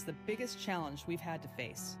 COVID-19 is the biggest challenge we've had to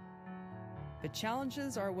face. But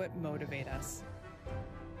challenges are what motivate us.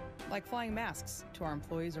 Like flying masks to our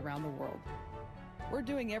employees around the world. We're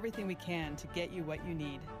doing everything we can to get you what you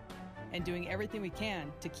need, and doing everything we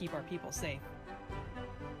can to keep our people safe.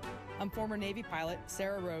 I'm former Navy pilot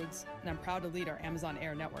Sarah Rhodes, and I'm proud to lead our Amazon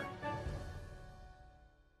Air network.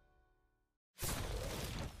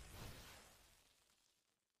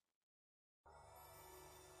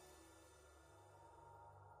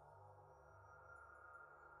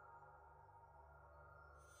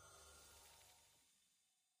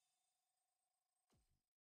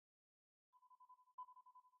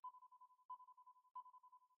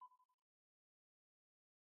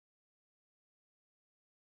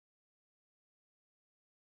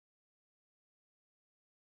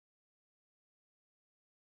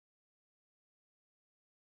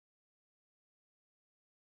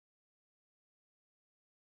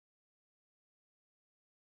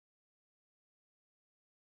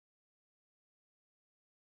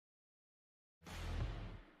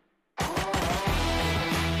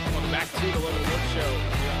 Back to the Logan Wood Show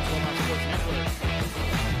here on 12 Mile Sports Network.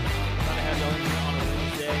 Glad to have you on a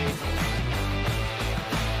Wednesday.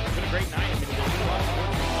 It's been a great night. I mean, there's been a lot of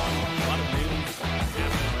sports going on, a lot of news happening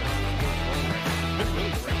right now in the sports world right now. It's been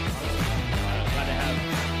really great, honestly. Glad to have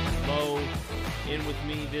Mo in with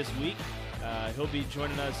me this week. He'll be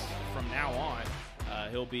joining us from now on.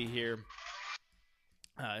 He'll be here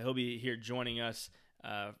joining us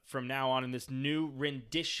from now on in this new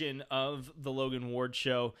rendition of the Logan Ward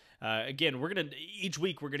Show. Again, each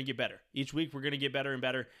week we're gonna get better. Each week we're gonna get better and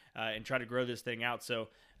better and try to grow this thing out. So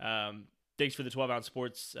thanks for the 12 Ounce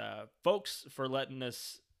Sports folks for letting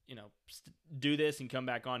us, do this and come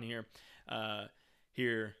back on here.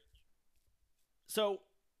 So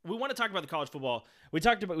we want to talk about the college football. We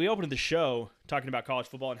opened the show talking about college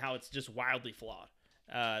football and how it's just wildly flawed.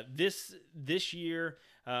 This year,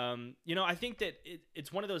 I think that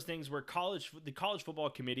it's one of those things where the college football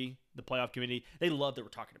committee, the playoff committee, they love that we're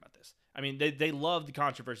talking about this. I mean, they love the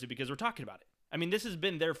controversy because we're talking about it. I mean, this has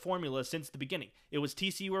been their formula since the beginning. It was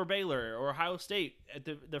TCU or Baylor or Ohio State at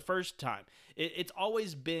the first time. It's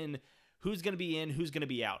always been who's going to be in, who's going to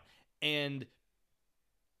be out. And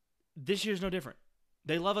this year's no different.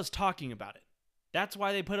 They love us talking about it. That's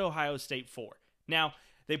why they put Ohio State 4. Now,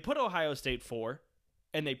 they put Ohio State 4,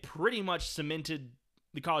 and they pretty much cemented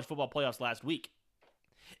the college football playoffs last week.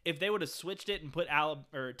 If they would have switched it and put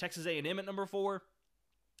Texas A&M at number 4,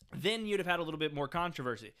 then you'd have had a little bit more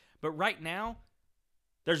controversy. But right now,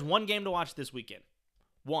 there's one game to watch this weekend.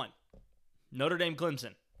 One. Notre Dame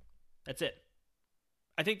Clemson. That's it.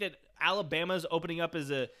 I think that Alabama's opening up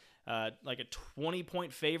as a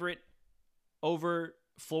 20-point favorite over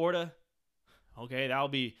Florida. Okay, that'll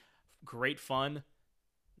be great fun.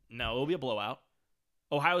 No, it'll be a blowout.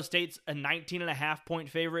 Ohio State's a 19.5-point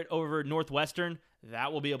favorite over Northwestern.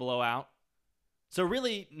 That will be a blowout. So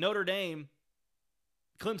really, Notre Dame,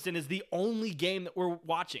 Clemson is the only game that we're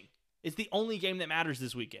watching. It's the only game that matters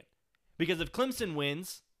this weekend. Because if Clemson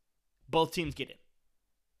wins, both teams get in.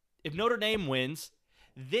 If Notre Dame wins,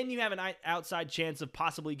 then you have an outside chance of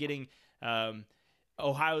possibly getting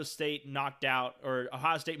Ohio State knocked out, or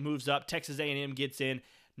Ohio State moves up, Texas A&M gets in.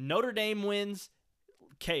 Notre Dame wins,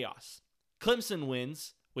 chaos. Clemson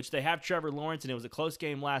wins, which they have Trevor Lawrence, and it was a close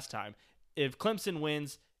game last time. If Clemson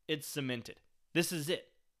wins, it's cemented. This is it.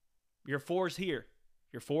 Your 4's here.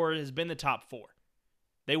 Your 4 has been the top 4.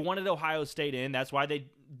 They wanted Ohio State in. That's why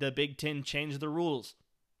the Big Ten changed the rules.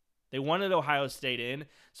 They wanted Ohio State in,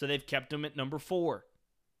 so they've kept them at number 4.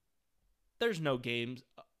 There's no games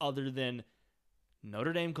other than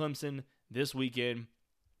Notre Dame Clemson this weekend.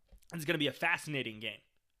 It's going to be a fascinating game.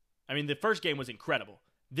 I mean, the first game was incredible.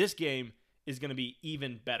 This game is going to be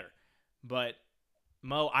even better. But,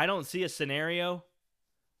 Mo, I don't see a scenario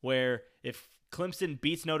where if Clemson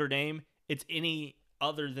beats Notre Dame, it's any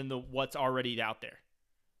other than what's already out there.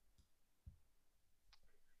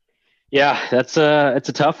 Yeah, it's a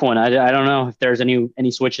tough one. I don't know if there's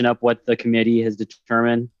any switching up what the committee has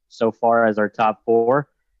determined so far as our top four.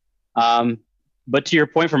 But to your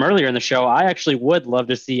point from earlier in the show, I actually would love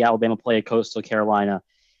to see Alabama play at Coastal Carolina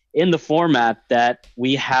in the format that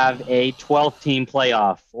we have a 12-team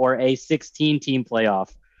playoff or a 16-team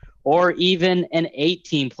playoff or even an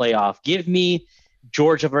 8-team playoff. Give me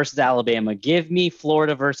Georgia versus Alabama. Give me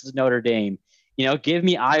Florida versus Notre Dame. Give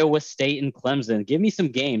me Iowa State and Clemson. Give me some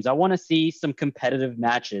games. I want to see some competitive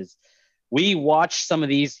matches. We watched some of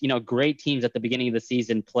these, great teams at the beginning of the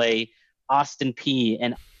season play Austin Peay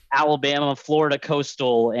and Alabama, Florida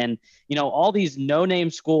Coastal, and, all these no-name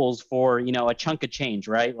schools for, a chunk of change,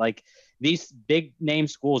 right? Like these big name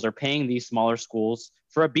schools are paying these smaller schools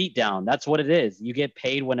for a beatdown. That's what it is. You get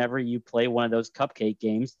paid whenever you play one of those cupcake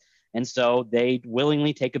games. And so they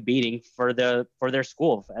willingly take a beating for their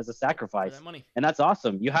school as a sacrifice. That money. And that's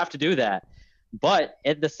awesome. You have to do that. But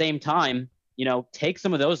at the same time, take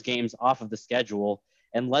some of those games off of the schedule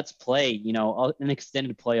and let's play, an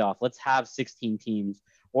extended playoff. Let's have 16 teams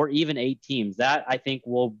or even 8 teams. That I think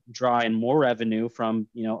will draw in more revenue from,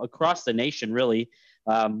 across the nation, really.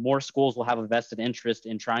 More schools will have a vested interest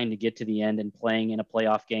in trying to get to the end and playing in a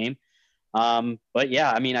playoff game. But yeah,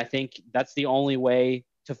 I mean, I think that's the only way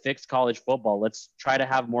to fix college football. Let's try to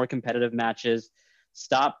have more competitive matches.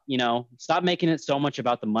 Stop making it so much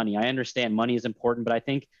about the money. I understand money is important, but I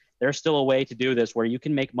think there's still a way to do this where you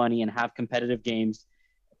can make money and have competitive games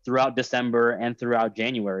throughout December and throughout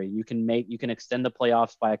January. You can extend the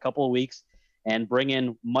playoffs by a couple of weeks and bring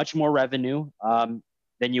in much more revenue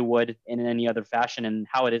than you would in any other fashion. And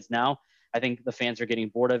how it is now, I think the fans are getting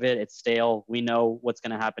bored of it. It's stale. We know what's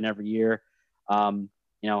going to happen every year.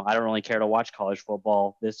 I don't really care to watch college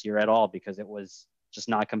football this year at all because it was just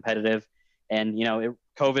not competitive. And,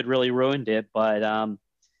 COVID really ruined it. But,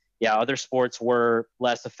 other sports were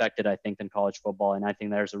less affected, I think, than college football. And I think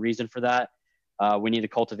there's a reason for that. We need to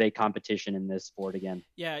cultivate competition in this sport again.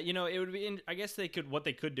 Yeah, it would be. I guess what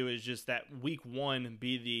they could do is just that week 1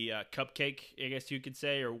 be the cupcake, I guess you could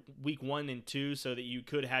say, or week 1 and 2, so that you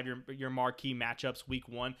could have your marquee matchups week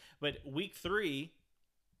 1. But week 3,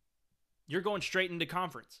 you're going straight into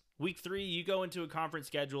conference. Week 3, you go into a conference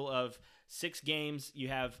schedule of 6 games. You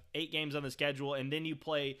have 8 games on the schedule, and then you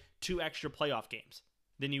play 2 extra playoff games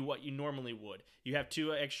than what you normally would. You have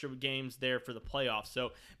 2 extra games there for the playoffs.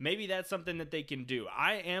 So maybe that's something that they can do.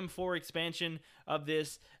 I am for expansion of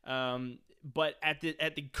this, but at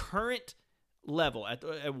the current level,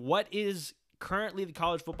 at what is currently the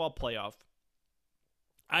college football playoff,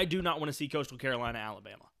 I do not want to see Coastal Carolina,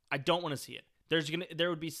 Alabama. I don't want to see it. There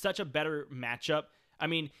would be such a better matchup. I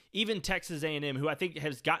mean, even Texas A&M, who I think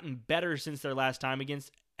has gotten better since their last time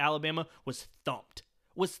against Alabama, was thumped.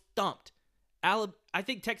 I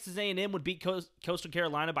think Texas A&M would beat Coastal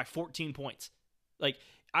Carolina by 14 points. Like,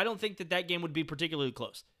 I don't think that game would be particularly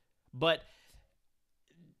close. But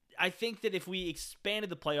I think that if we expanded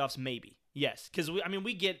the playoffs, maybe. Yes, because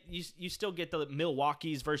we get you still get the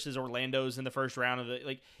Milwaukee's versus Orlando's in the first round of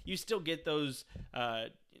you still get those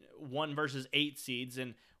 1 versus 8 seeds,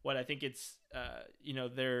 and what I think it's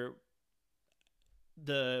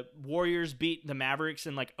the Warriors beat the Mavericks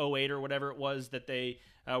in 2008 or whatever it was that they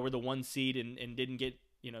were the 1 seed and didn't get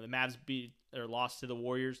the Mavs beat or lost to the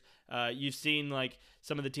Warriors. You've seen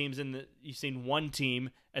some of the teams you've seen one team,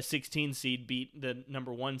 a 16 seed, beat the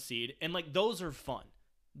number 1 seed, and those are fun.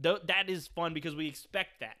 That is fun because we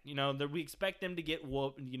expect that, we expect them to get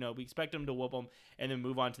whooped, we expect them to whoop them and then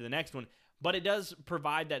move on to the next one. But it does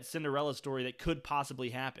provide that Cinderella story that could possibly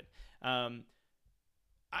happen.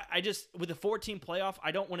 I just, with a 14 playoff,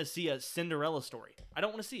 I don't want to see a Cinderella story. I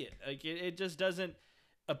don't want to see it. It just doesn't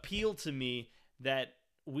appeal to me that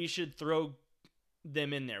we should throw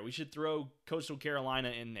them in there. We should throw Coastal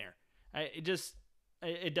Carolina in there.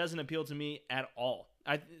 It doesn't appeal to me at all.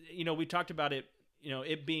 We talked about it,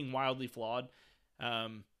 it being wildly flawed.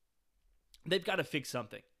 They've got to fix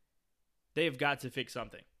something. They've got to fix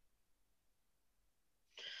something.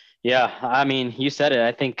 Yeah, I mean, you said it.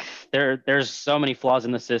 I think there's so many flaws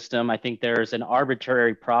in the system. I think there's an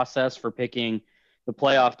arbitrary process for picking the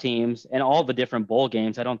playoff teams and all the different bowl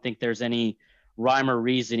games. I don't think there's any rhyme or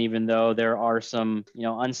reason, even though there are some,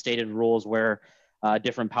 unstated rules where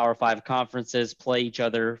different Power 5 conferences play each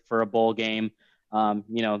other for a bowl game.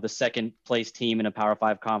 The second place team in a Power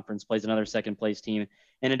Five conference plays another second place team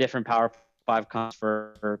in a different Power Five conference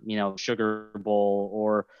for, Sugar Bowl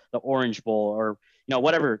or the Orange Bowl or,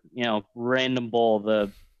 whatever, random bowl,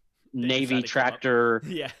 the Navy Tractor,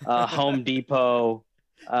 yeah. Home Depot,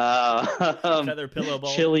 Feather Pillow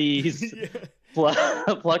Bowl, Chili's,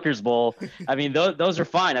 Pluckers Bowl. I mean, those are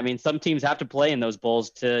fine. I mean, some teams have to play in those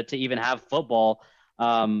bowls to even have football,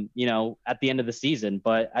 at the end of the season.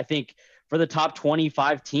 But I think for the top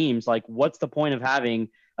 25 teams, like, what's the point of having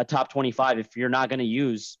a top 25 if you're not going to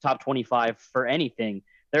use top 25 for anything?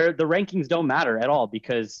 The rankings don't matter at all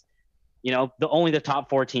because, only the top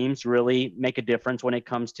 4 teams really make a difference when it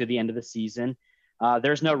comes to the end of the season.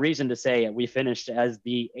 There's no reason to say we finished as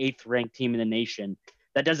the 8th ranked team in the nation.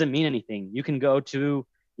 That doesn't mean anything. You can go to,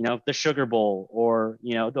 the Sugar Bowl or,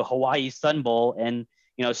 the Hawaii Sun Bowl and,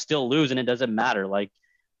 still lose, and it doesn't matter. Like,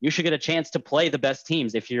 you should get a chance to play the best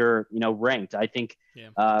teams if you're, ranked. I think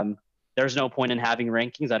there's no point in having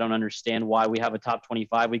rankings. I don't understand why we have a top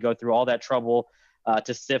 25. We go through all that trouble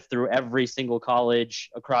to sift through every single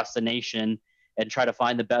college across the nation and try to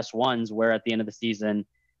find the best ones, where at the end of the season,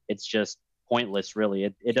 it's just pointless, really.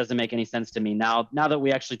 It doesn't make any sense to me. Now that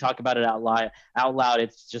we actually talk about it out loud,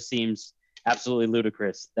 it just seems absolutely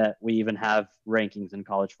ludicrous that we even have rankings in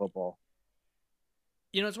college football.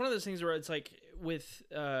 It's one of those things where it's like with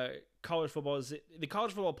college football, is the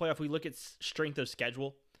college football playoff, we look at strength of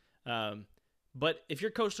schedule. But if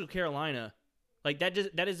you're Coastal Carolina, like that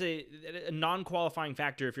is a non-qualifying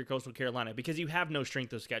factor if you're Coastal Carolina, because you have no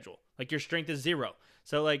strength of schedule. Like, your strength is 0.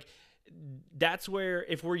 So like, that's where,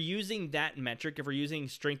 if we're using that metric, if we're using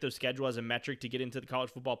strength of schedule as a metric to get into the college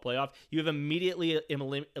football playoff, you have immediately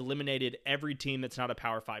eliminated every team that's not a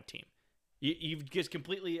Power 5 team. You've just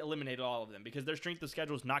completely eliminated all of them because their strength of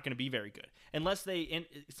schedule is not going to be very good unless they, in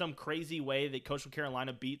some crazy way that Coastal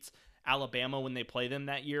Carolina beats Alabama when they play them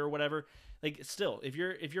that year or whatever. Like, still, if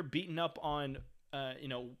you're beating up on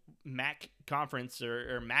MAC conference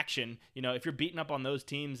or MACtion, if you're beating up on those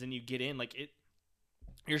teams and you get in, like,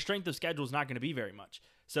 your strength of schedule is not going to be very much.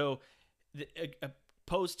 So,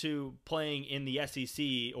 opposed to playing in the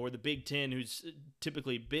SEC or the Big Ten, who's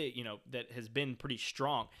typically big, that has been pretty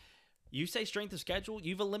strong. You say strength of schedule,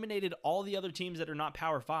 you've eliminated all the other teams that are not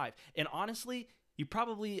Power 5. And honestly, you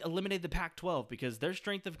probably eliminated the Pac-12 because their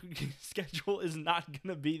strength of schedule is not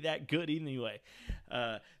going to be that good anyway.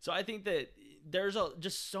 So I think that there's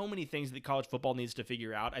just so many things that college football needs to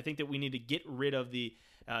figure out. I think that we need to get rid of the,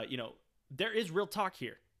 there is real talk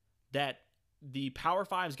here that the Power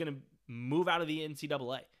 5 is going to move out of the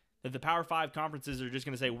NCAA. That the Power 5 conferences are just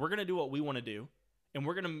going to say, we're going to do what we want to do, and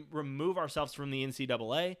we're going to remove ourselves from the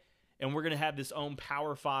NCAA, and we're going to have this own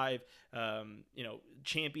Power 5,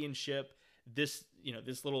 championship, this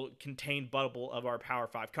little contained bubble of our Power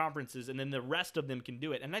 5 conferences, and then the rest of them can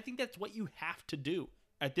do it. And I think that's what you have to do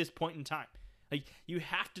at this point in time. Like, you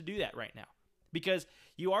have to do that right now because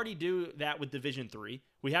you already do that with Division III.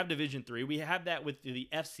 We have Division III. We have that with the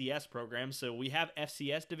FCS program. So we have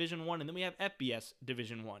FCS Division I, and then we have FBS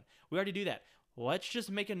Division I. We already do that. Let's just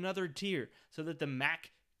make another tier so that the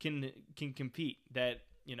MAC can compete, that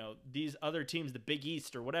these other teams, the Big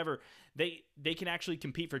East or whatever, they can actually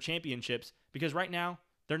compete for championships, because right now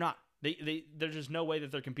they're not. There's just no way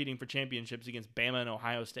that they're competing for championships against Bama and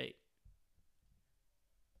Ohio State.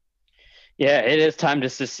 Yeah, it is time to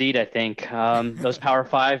secede, I think. Those Power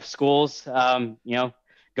 5 schools,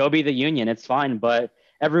 go be the union. It's fine. But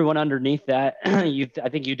everyone underneath that, I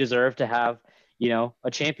think you deserve to have,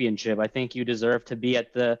 a championship. I think you deserve to be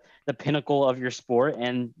at the pinnacle of your sport.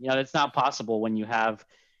 And, it's not possible when you have,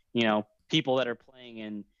 people that are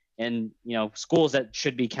playing in schools that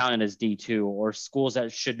should be counted as D2 or schools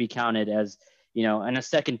that should be counted as, in a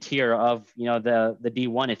second tier of, the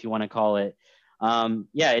D1, if you want to call it.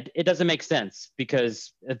 It doesn't make sense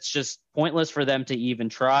because it's just pointless for them to even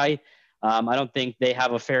try. I don't think they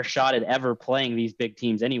have a fair shot at ever playing these big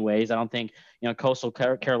teams anyways. I don't think, Coastal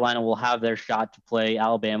Carolina will have their shot to play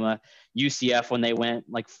Alabama. UCF, when they went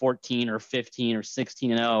like 14 or 15 or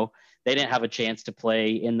 16-0, they didn't have a chance to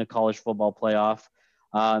play in the college football playoff.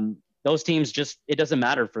 Those teams it doesn't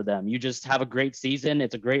matter for them. You just have a great season.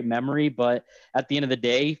 It's a great memory, but at the end of the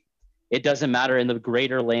day, it doesn't matter in the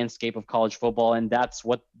greater landscape of college football. And that's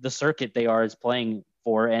what the circuit they are is playing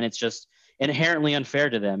for. And it's just inherently unfair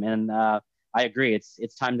to them. And I agree.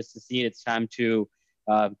 It's time to secede. It's time to,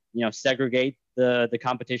 segregate the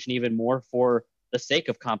competition even more for the sake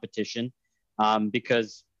of competition.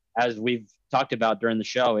 Because as we've talked about during the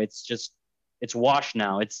show, it's washed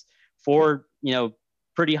now. It's 4,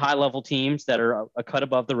 pretty high level teams that are a cut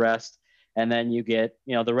above the rest. And then you get,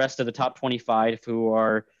 the rest of the top 25 who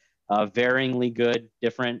are, varyingly good,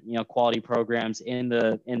 different, quality programs in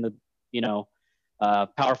the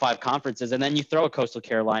Power 5 conferences, and then you throw a Coastal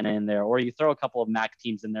Carolina in there, or you throw a couple of MAC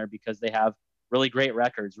teams in there because they have really great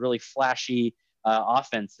records, really flashy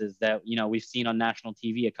offenses that we've seen on national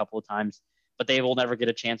TV a couple of times, but they will never get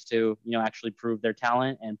a chance to actually prove their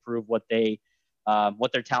talent and prove what their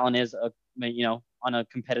talent is, on a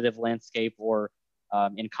competitive landscape or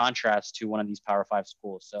in contrast to one of these Power 5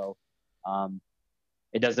 schools. So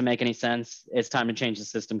it doesn't make any sense. It's time to change the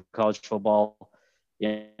system. College football.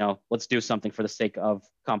 Let's do something for the sake of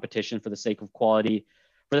competition, for the sake of quality,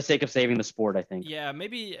 for the sake of saving the sport, I think. Yeah,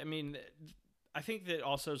 maybe. I mean, I think that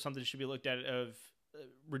also something should be looked at of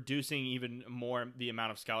reducing even more the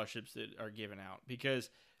amount of scholarships that are given out, because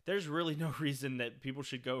there's really no reason that people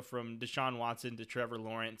should go from Deshaun Watson to Trevor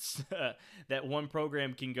Lawrence. That one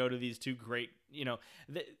program can go to these two great,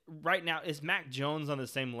 right now, is Mac Jones on the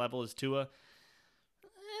same level as Tua?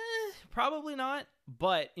 Probably not.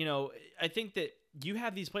 But, I think that you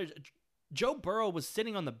have these players. Joe Burrow was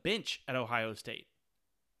sitting on the bench at Ohio State.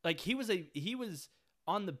 Like, he was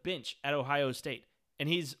on the bench at Ohio State, and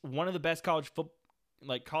he's one of the best college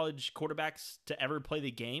quarterbacks to ever play the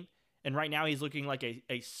game. And right now he's looking like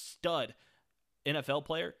a stud NFL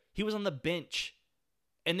player. He was on the bench.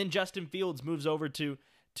 And then Justin Fields moves over to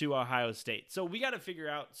Ohio State. So we got to figure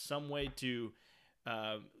out some way to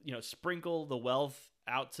sprinkle the wealth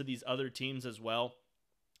out to these other teams as well.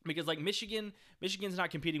 Because like Michigan's not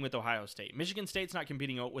competing with Ohio State. Michigan State's not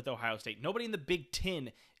competing with Ohio State. Nobody in the Big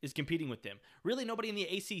Ten is competing with them. Really, nobody in the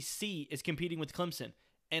ACC is competing with Clemson.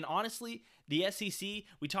 And honestly, the SEC,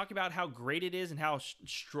 we talk about how great it is and how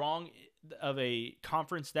strong of a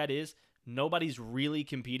conference that is. Nobody's really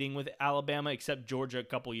competing with Alabama except Georgia a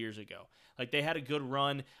couple years ago. Like, they had a good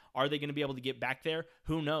run. Are they going to be able to get back there?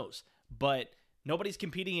 Who knows? But nobody's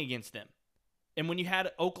competing against them. And when you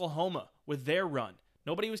had Oklahoma with their run,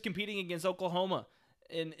 nobody was competing against Oklahoma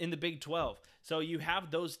in the Big 12. So you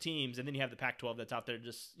have those teams, and then you have the Pac-12 that's out there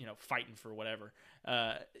just, fighting for whatever.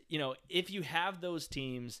 If you have those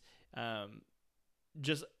teams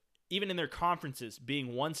just even in their conferences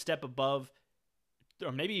being one step above,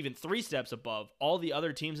 or maybe even 3 steps above all the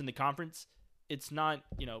other teams in the conference, it's not,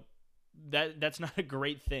 that's not a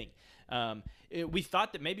great thing. We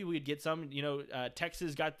thought that maybe we'd get some,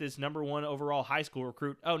 Texas got this number 1 overall high school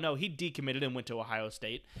recruit. Oh no, he decommitted and went to Ohio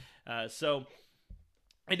State. So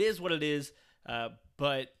it is what it is.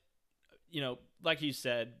 But like you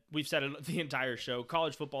said, we've said it the entire show,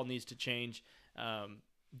 college football needs to change.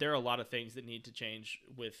 There are a lot of things that need to change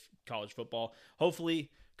with college football.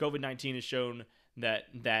 Hopefully COVID-19 has shown that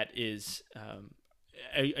is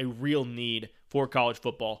a real need for college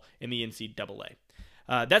football in the NCAA.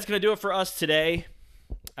 That's going to do it for us today.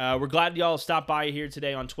 We're glad y'all stopped by here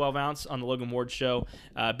today on 12 Ounce on the Logan Ward Show.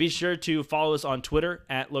 Be sure to follow us on Twitter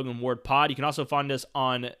at Logan Ward Pod. You can also find us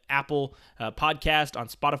on Apple Podcast, on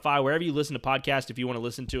Spotify, wherever you listen to podcasts. If you want to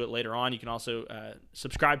listen to it later on, you can also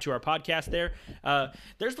subscribe to our podcast there.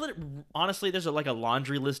 There's like a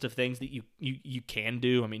laundry list of things that you can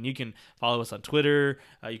do. I mean, you can follow us on Twitter.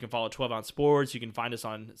 You can follow 12 Ounce Sports. You can find us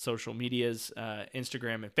on social medias,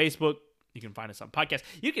 Instagram and Facebook. You can find us on podcasts.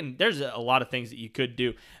 There's a lot of things that you could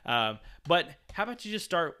do. But how about you just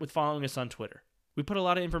start with following us on Twitter? We put a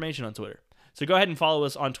lot of information on Twitter. So go ahead and follow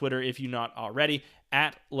us on Twitter if you're not already,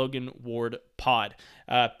 at Logan Ward Pod.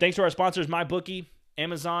 Thanks to our sponsors, MyBookie,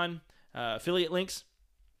 Amazon, affiliate links.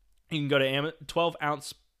 You can go to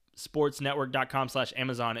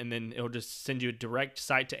 12ouncesportsnetwork.com/Amazon, and then it'll just send you a direct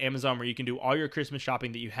site to Amazon where you can do all your Christmas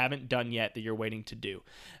shopping that you haven't done yet that you're waiting to do.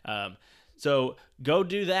 So go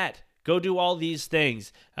do that. Go do all these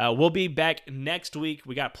things. We'll be back next week.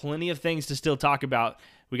 We got plenty of things to still talk about.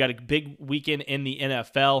 We got a big weekend in the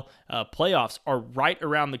NFL. Playoffs are right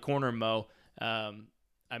around the corner, Mo. I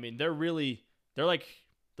mean, they're like,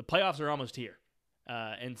 the playoffs are almost here.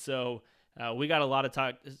 And so we got a lot of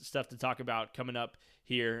stuff to talk about coming up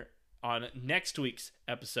here on next week's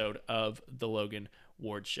episode of The Logan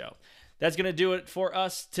Ward Show. That's going to do it for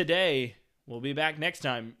us today. We'll be back next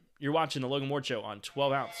time. You're watching The Logan Ward Show on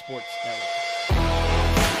 12 Ounce Sports Network.